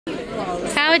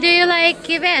How do you like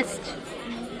Key West?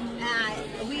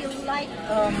 We like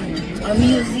a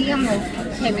museum of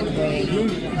Hemingway.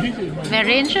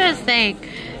 Very interesting.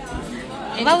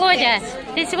 Володя,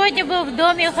 ты сегодня был в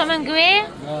доме у Хемингуэя?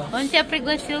 Он тебя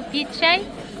пригласил пить чай?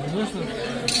 Конечно.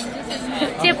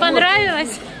 Тебе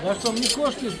понравилось? Да что, мне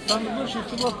кошки, там больше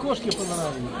всего кошки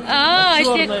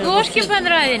понравились. Тебе кошки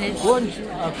понравились?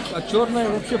 А черная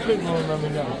вообще прыгнула на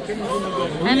меня.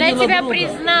 Она тебя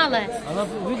признала. Она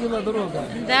увидела дорогу.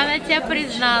 Да, она тебя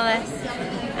признала.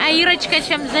 А Ирочка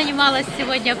чем занималась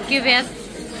сегодня в Key West?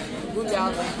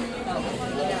 Гуляла.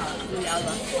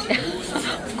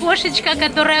 Кошечка,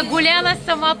 которая гуляла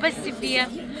сама по себе.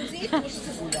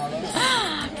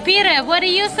 Peter, what do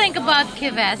you think about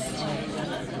Key West?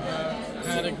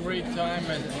 Had a great time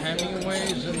at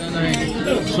Hemingway's, and then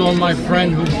I saw my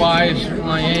friend who buys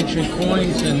my ancient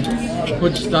coins and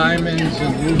puts diamonds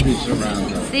and rubies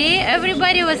around them. See,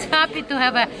 everybody was happy to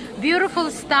have a beautiful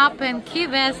stop in Key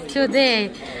West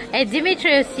today.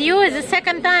 Demetrius, you is the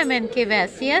second time in Key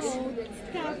West, yes?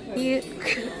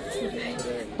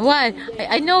 What?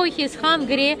 I know he's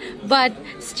hungry, but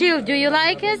still, do you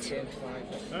like it?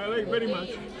 I like very much.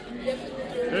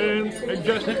 And I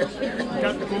just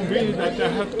got convinced that I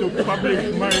have to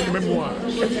publish my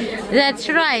memoirs. That's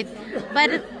right.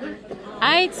 But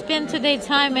I spent today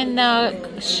time in the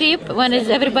ship when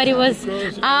everybody was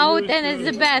out, and it's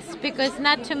the best because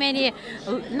not too many,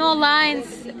 no lines,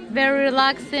 very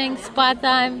relaxing spa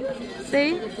time.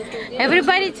 See?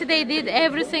 Everybody today did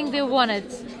everything they wanted.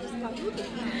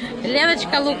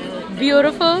 Lenочka looked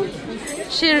beautiful.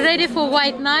 She's ready for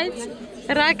white nights,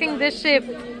 rocking the ship.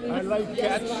 I like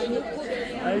cats.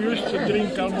 I used to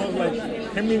drink almost like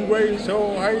Hemingway,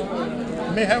 so I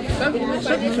may have some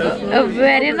success. Oh,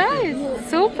 very nice.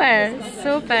 Super,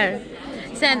 super.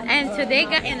 So, and today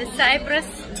got in the Cyprus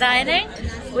dining,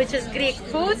 which is Greek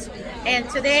food. And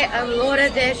today I will order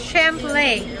the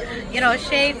champagne. You know,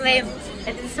 champagne.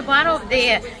 It's one of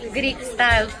the Greek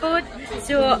style food.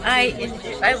 So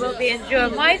I will be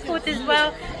enjoying my food as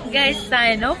well. Guys,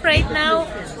 sign off right now.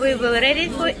 We will ready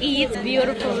for eat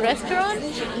beautiful restaurant.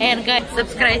 And guys,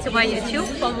 subscribe to my YouTube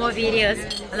for more videos,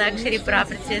 luxury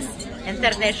properties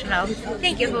international.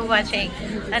 Thank you for watching.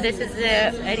 And this is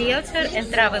the Realtor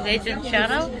and Travel Agent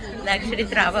channel, Luxury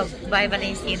Travel by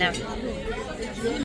Valentina.